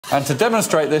And to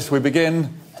demonstrate this, we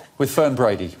begin with Fern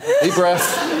Brady. Deep breath.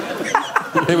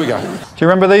 Here we go. Do you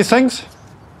remember these things?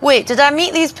 Wait, did I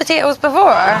meet these potatoes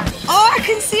before? Oh, I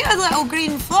can see a little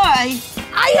green fly.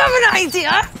 I have an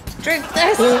idea. Drink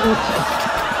this.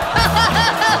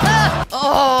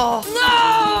 Oh,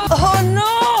 no! Oh,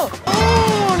 no!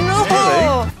 Oh, no!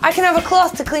 Really? I can have a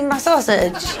cloth to clean my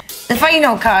sausage. The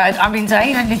final card, I mean,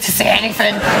 I don't need to say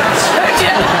anything. Who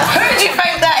do you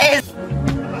think that is?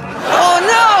 Oh,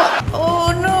 no!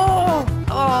 Oh, no!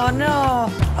 Oh, no!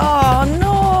 Oh,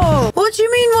 no! What do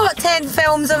you mean, what 10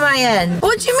 films am I in?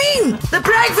 What do you mean? The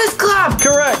Breakfast Club!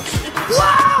 Correct.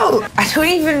 Wow! I don't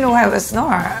even know how to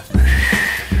snort.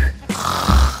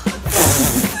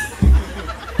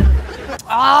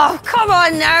 Oh, come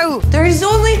on now! There's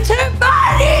only 2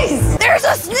 bodies! There's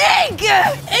a snake!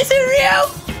 Is it real?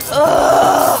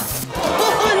 Oh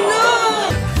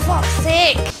no! Fuck's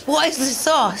sake! What is the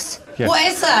sauce? Yes. What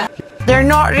is that? They're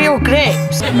not real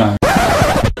grapes. No.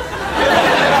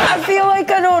 I feel like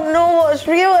I don't know what's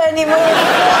real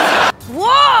anymore.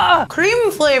 What?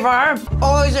 Cream flavour?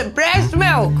 Oh, is it breast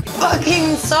milk?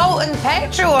 Fucking salt and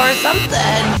petrol or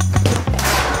something.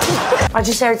 I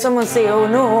just heard someone say, oh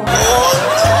no. Oh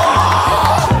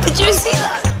no! Did you see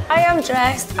that? I am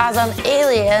dressed as an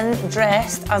alien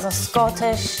dressed as a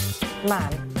Scottish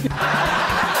man.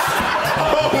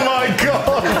 Oh my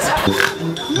God!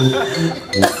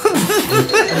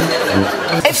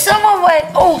 If someone went,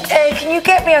 oh, can you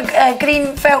get me a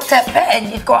green felt tip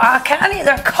pen? You'd go, I can't,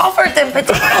 they're covered in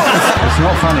potatoes. It's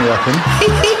not funny, I reckon.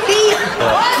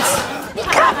 What? My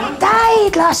cat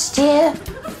died last year,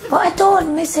 but I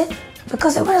don't miss it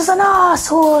because it was an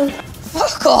asshole.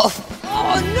 Fuck off.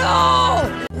 Oh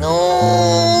no!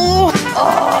 No! Oh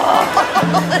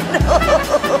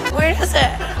no! Where is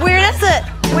it? Where is it?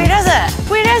 Where is it?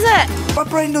 Where is it? My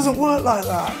brain doesn't work like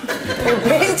that. Your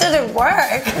brain didn't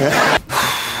work.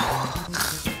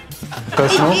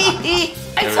 Personal?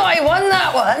 I thought I won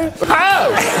that one.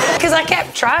 How? Because I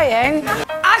kept trying.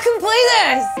 I can play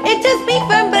this. It is me,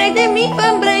 Fern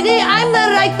Brady, I'm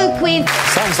the rightful queen.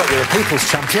 Sounds like you're a people's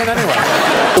champion anyway.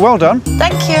 Well done.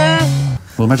 Thank you.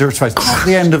 We'll measure its face at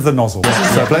the end of the nozzle.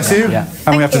 So bless you. Yeah.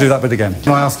 And we have to do that bit again.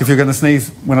 Can I ask if you're going to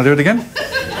sneeze when I do it again?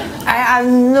 I have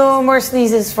no more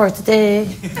sneezes for today.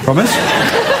 Promise?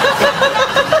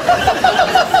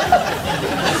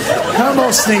 No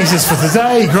more sneezes for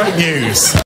today. Great news.